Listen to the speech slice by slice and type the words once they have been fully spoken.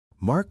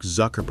Mark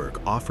Zuckerberg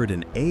offered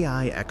an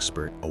AI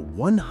expert a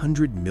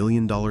 $100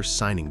 million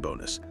signing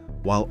bonus,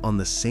 while on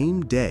the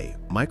same day,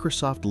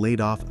 Microsoft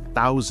laid off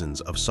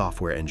thousands of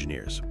software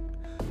engineers.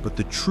 But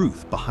the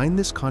truth behind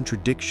this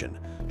contradiction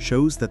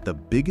shows that the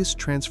biggest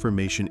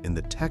transformation in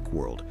the tech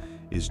world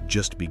is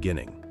just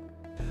beginning.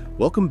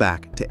 Welcome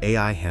back to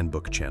AI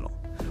Handbook channel,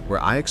 where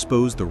I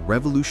expose the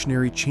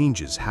revolutionary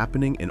changes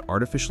happening in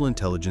artificial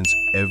intelligence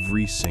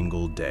every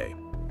single day.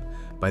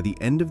 By the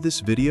end of this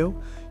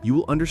video, you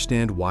will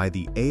understand why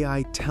the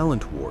AI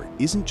talent war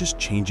isn't just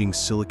changing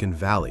Silicon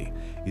Valley,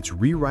 it's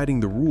rewriting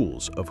the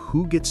rules of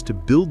who gets to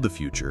build the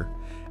future,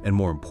 and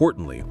more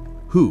importantly,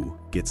 who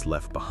gets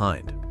left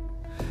behind.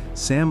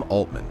 Sam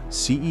Altman,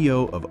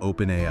 CEO of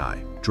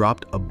OpenAI,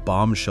 dropped a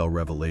bombshell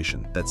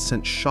revelation that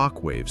sent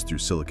shockwaves through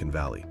Silicon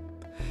Valley.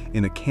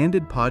 In a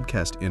candid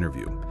podcast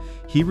interview,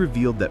 he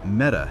revealed that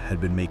Meta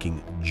had been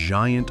making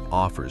giant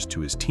offers to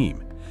his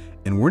team.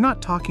 And we're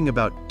not talking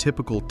about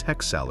typical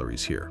tech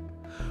salaries here.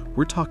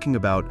 We're talking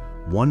about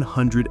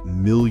 $100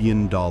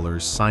 million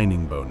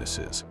signing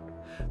bonuses.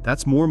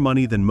 That's more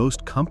money than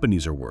most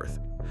companies are worth.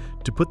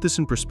 To put this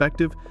in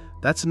perspective,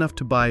 that's enough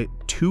to buy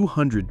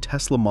 200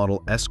 Tesla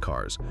Model S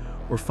cars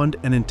or fund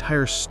an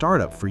entire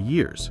startup for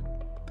years.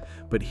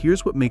 But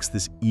here's what makes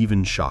this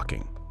even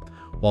shocking.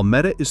 While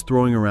Meta is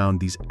throwing around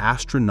these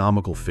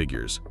astronomical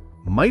figures,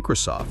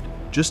 Microsoft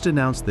just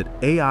announced that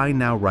AI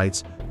now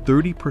writes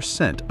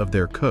 30% of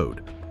their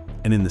code.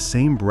 And in the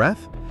same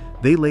breath,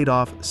 they laid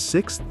off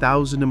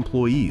 6,000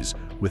 employees,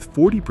 with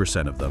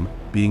 40% of them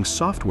being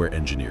software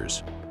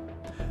engineers.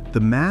 The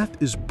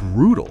math is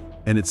brutal,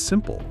 and it's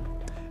simple.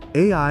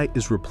 AI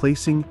is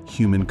replacing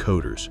human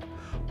coders,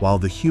 while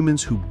the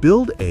humans who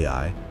build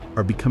AI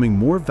are becoming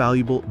more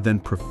valuable than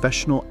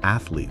professional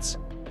athletes.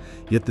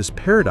 Yet this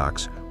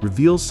paradox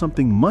reveals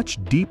something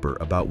much deeper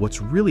about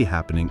what's really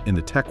happening in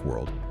the tech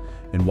world,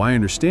 and why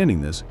understanding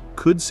this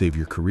could save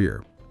your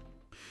career.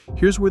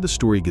 Here's where the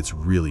story gets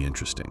really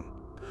interesting.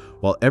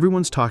 While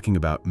everyone's talking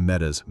about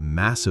Meta's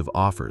massive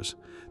offers,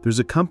 there's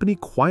a company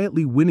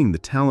quietly winning the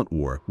talent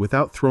war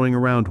without throwing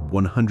around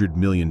 $100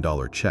 million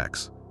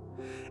checks.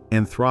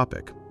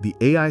 Anthropic, the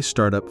AI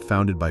startup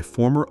founded by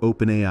former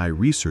OpenAI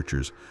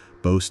researchers,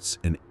 boasts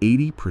an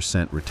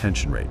 80%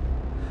 retention rate.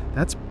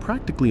 That's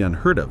practically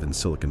unheard of in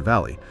Silicon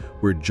Valley,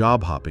 where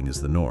job hopping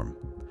is the norm.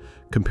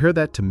 Compare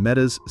that to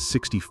Meta's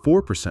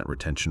 64%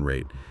 retention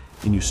rate,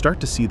 and you start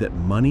to see that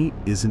money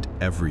isn't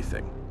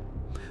everything.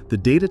 The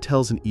data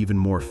tells an even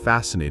more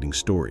fascinating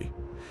story.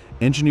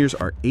 Engineers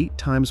are 8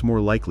 times more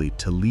likely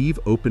to leave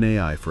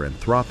OpenAI for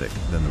Anthropic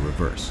than the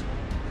reverse.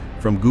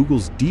 From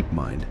Google's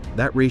DeepMind,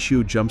 that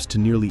ratio jumps to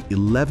nearly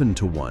 11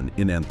 to 1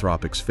 in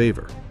Anthropic's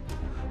favor.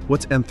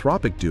 What's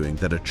Anthropic doing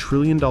that a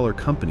trillion-dollar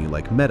company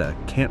like Meta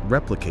can't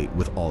replicate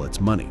with all its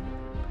money?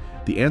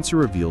 The answer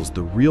reveals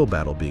the real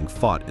battle being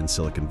fought in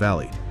Silicon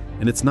Valley,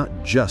 and it's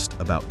not just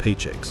about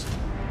paychecks.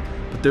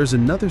 But there's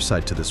another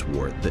side to this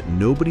war that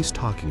nobody's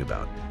talking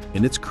about,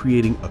 and it's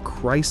creating a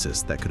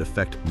crisis that could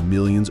affect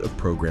millions of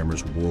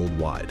programmers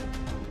worldwide.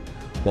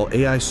 While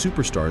AI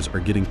superstars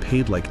are getting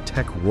paid like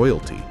tech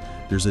royalty,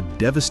 there's a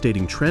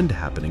devastating trend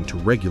happening to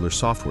regular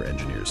software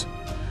engineers.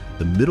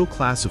 The middle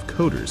class of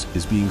coders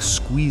is being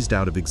squeezed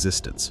out of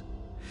existence.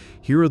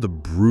 Here are the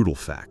brutal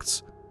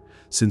facts.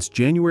 Since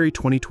January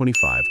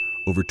 2025,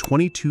 over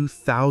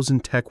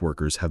 22,000 tech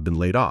workers have been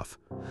laid off.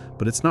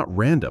 But it's not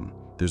random,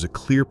 there's a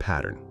clear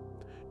pattern.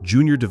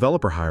 Junior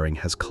developer hiring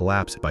has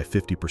collapsed by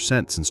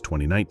 50% since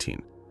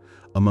 2019.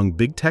 Among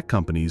big tech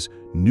companies,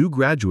 new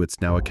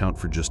graduates now account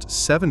for just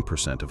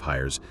 7% of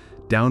hires,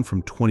 down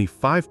from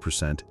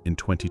 25% in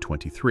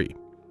 2023.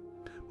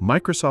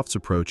 Microsoft's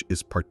approach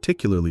is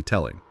particularly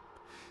telling.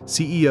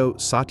 CEO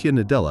Satya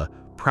Nadella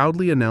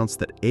proudly announced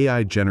that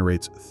AI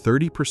generates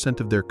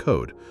 30% of their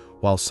code,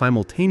 while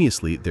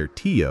simultaneously their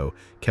TO,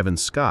 Kevin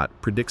Scott,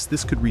 predicts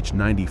this could reach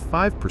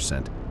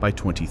 95% by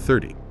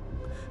 2030.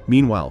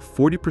 Meanwhile,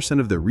 40%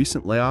 of their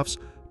recent layoffs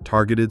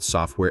targeted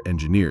software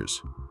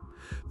engineers.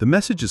 The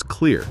message is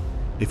clear.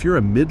 If you're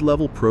a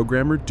mid-level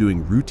programmer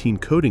doing routine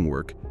coding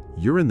work,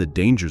 you're in the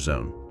danger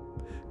zone.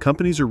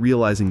 Companies are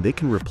realizing they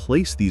can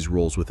replace these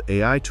roles with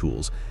AI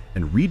tools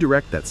and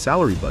redirect that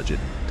salary budget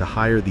to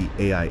hire the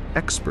AI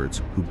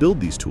experts who build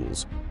these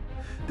tools.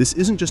 This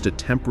isn't just a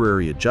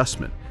temporary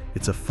adjustment,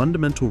 it's a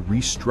fundamental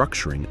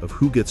restructuring of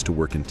who gets to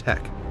work in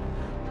tech.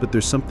 But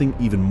there's something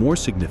even more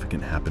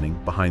significant happening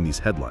behind these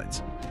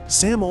headlines.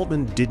 Sam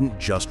Altman didn't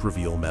just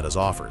reveal Meta's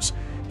offers.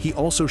 He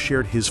also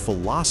shared his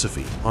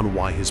philosophy on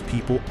why his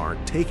people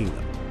aren't taking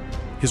them.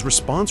 His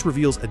response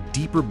reveals a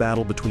deeper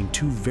battle between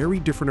two very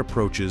different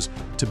approaches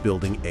to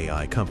building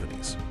AI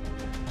companies.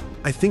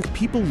 I think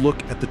people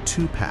look at the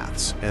two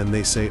paths and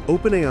they say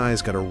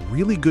OpenAI's got a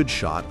really good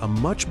shot, a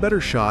much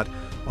better shot,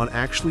 on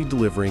actually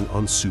delivering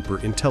on super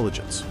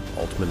intelligence,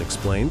 Altman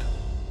explained.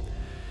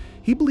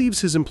 He believes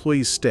his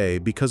employees stay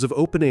because of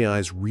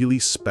OpenAI's really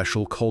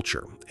special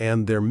culture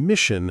and their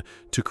mission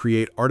to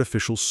create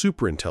artificial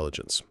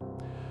superintelligence.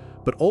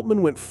 But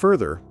Altman went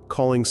further,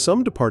 calling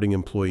some departing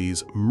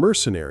employees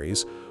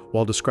mercenaries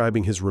while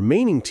describing his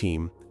remaining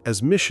team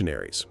as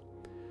missionaries.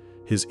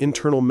 His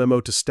internal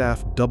memo to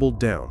staff doubled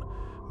down: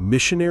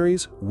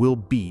 missionaries will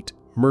beat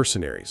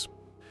mercenaries.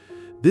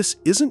 This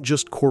isn't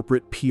just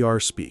corporate PR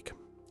speak.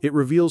 It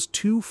reveals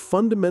two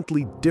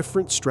fundamentally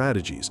different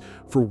strategies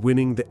for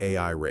winning the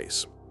AI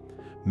race.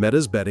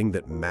 Meta's betting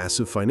that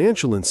massive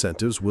financial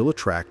incentives will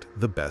attract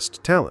the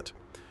best talent.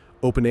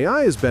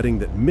 OpenAI is betting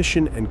that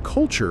mission and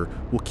culture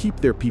will keep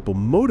their people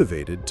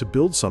motivated to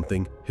build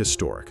something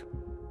historic.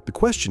 The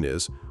question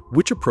is,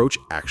 which approach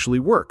actually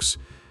works?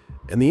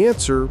 And the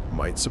answer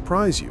might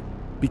surprise you,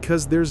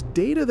 because there's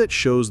data that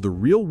shows the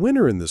real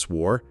winner in this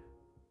war.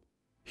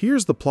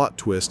 Here's the plot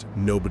twist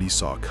nobody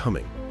saw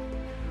coming.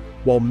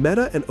 While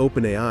Meta and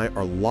OpenAI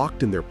are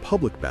locked in their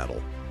public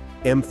battle,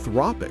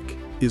 Anthropic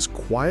is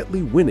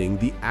quietly winning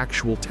the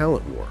actual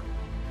talent war.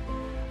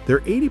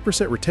 Their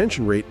 80%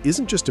 retention rate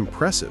isn't just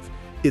impressive,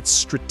 it's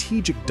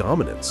strategic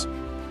dominance.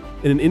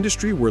 In an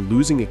industry where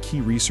losing a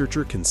key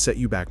researcher can set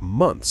you back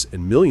months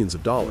and millions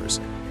of dollars,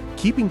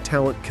 keeping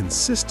talent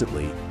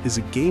consistently is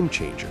a game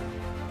changer.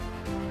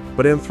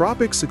 But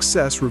Anthropic's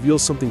success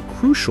reveals something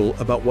crucial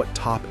about what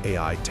top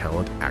AI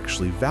talent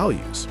actually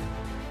values.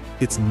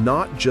 It's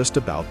not just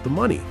about the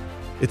money.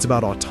 It's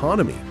about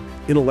autonomy,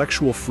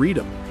 intellectual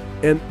freedom,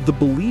 and the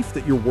belief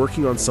that you're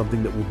working on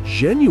something that will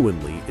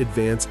genuinely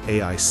advance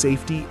AI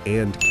safety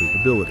and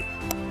capability.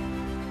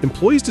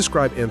 Employees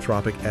describe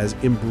Anthropic as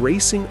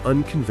embracing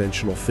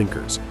unconventional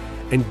thinkers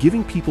and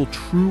giving people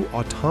true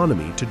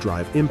autonomy to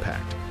drive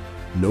impact.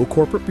 No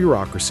corporate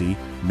bureaucracy,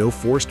 no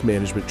forced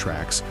management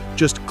tracks,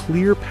 just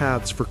clear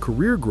paths for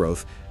career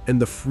growth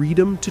and the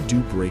freedom to do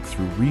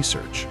breakthrough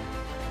research.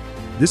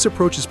 This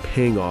approach is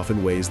paying off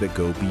in ways that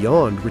go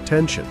beyond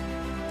retention.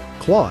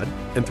 Claude,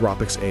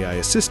 Anthropic's AI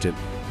assistant,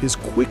 is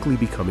quickly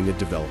becoming a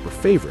developer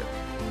favorite,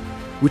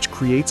 which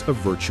creates a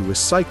virtuous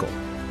cycle.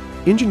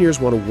 Engineers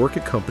want to work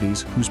at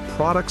companies whose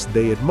products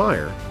they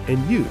admire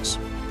and use.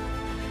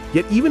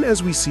 Yet even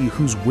as we see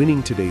who's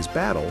winning today's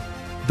battle,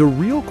 the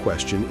real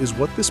question is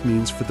what this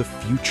means for the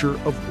future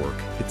of work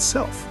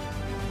itself.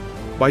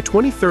 By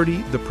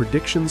 2030, the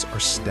predictions are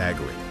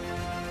staggering.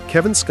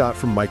 Kevin Scott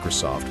from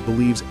Microsoft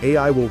believes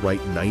AI will write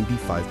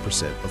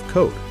 95% of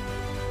code.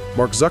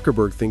 Mark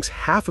Zuckerberg thinks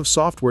half of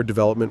software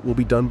development will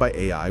be done by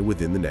AI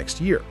within the next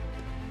year.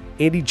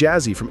 Andy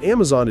Jassy from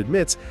Amazon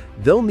admits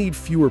they'll need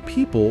fewer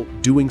people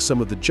doing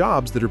some of the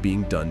jobs that are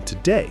being done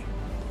today.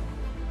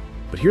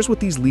 But here's what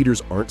these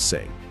leaders aren't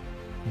saying.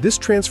 This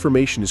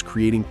transformation is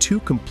creating two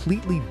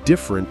completely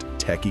different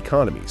tech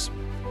economies.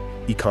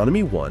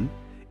 Economy 1,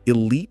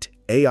 elite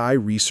AI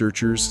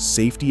researchers,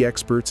 safety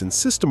experts, and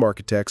system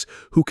architects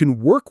who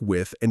can work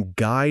with and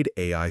guide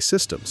AI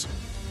systems.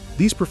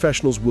 These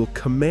professionals will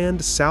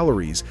command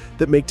salaries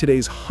that make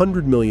today's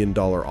 $100 million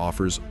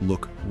offers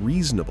look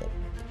reasonable.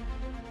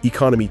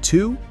 Economy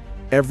 2,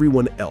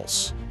 everyone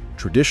else.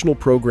 Traditional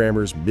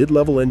programmers,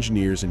 mid-level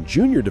engineers, and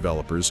junior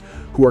developers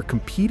who are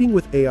competing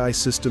with AI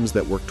systems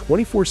that work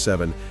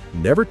 24/7,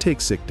 never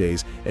take sick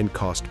days, and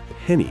cost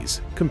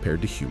pennies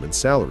compared to human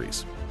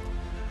salaries.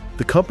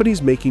 The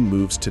companies making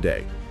moves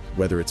today,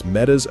 whether it's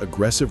Meta's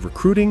aggressive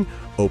recruiting,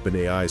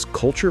 OpenAI's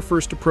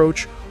culture-first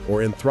approach, or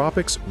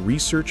Anthropic's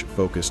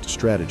research-focused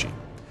strategy,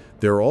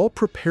 they're all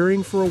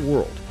preparing for a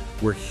world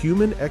where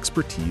human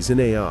expertise in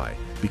AI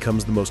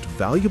becomes the most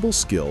valuable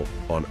skill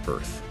on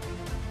Earth.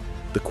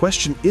 The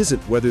question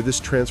isn't whether this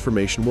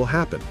transformation will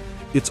happen.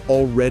 It's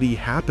already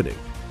happening.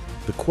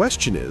 The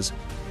question is,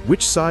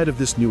 which side of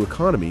this new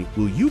economy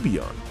will you be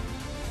on?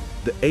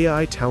 The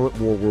AI talent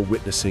war we're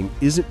witnessing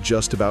isn't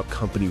just about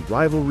company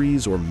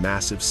rivalries or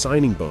massive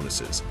signing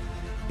bonuses.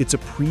 It's a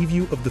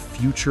preview of the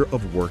future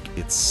of work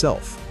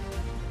itself.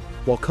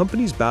 While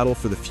companies battle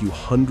for the few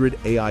hundred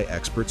AI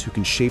experts who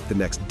can shape the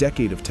next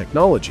decade of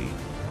technology,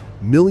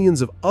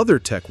 millions of other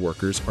tech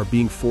workers are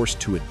being forced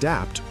to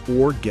adapt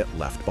or get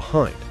left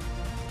behind.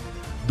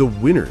 The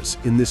winners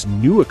in this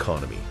new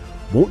economy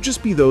won't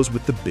just be those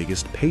with the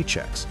biggest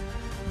paychecks.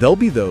 They'll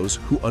be those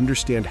who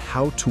understand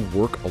how to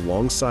work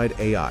alongside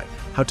AI,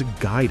 how to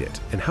guide it,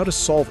 and how to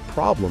solve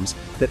problems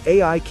that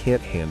AI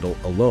can't handle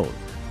alone.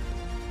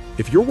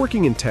 If you're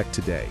working in tech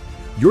today,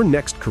 your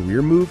next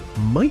career move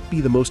might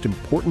be the most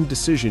important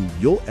decision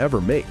you'll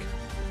ever make.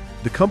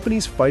 The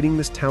companies fighting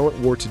this talent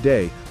war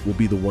today will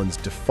be the ones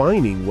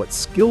defining what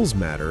skills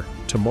matter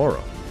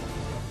tomorrow.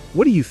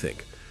 What do you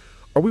think?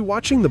 Are we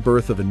watching the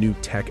birth of a new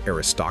tech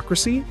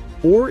aristocracy?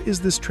 Or is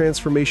this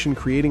transformation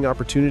creating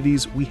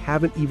opportunities we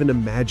haven't even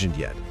imagined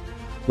yet?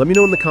 Let me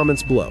know in the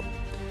comments below.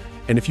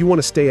 And if you want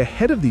to stay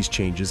ahead of these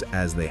changes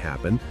as they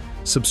happen,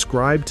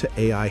 subscribe to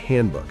AI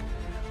Handbook.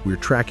 We're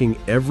tracking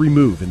every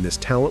move in this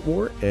talent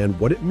war and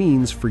what it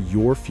means for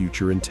your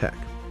future in tech.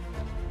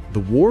 The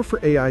war for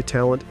AI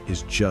talent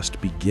is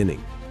just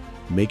beginning.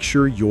 Make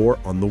sure you're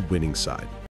on the winning side.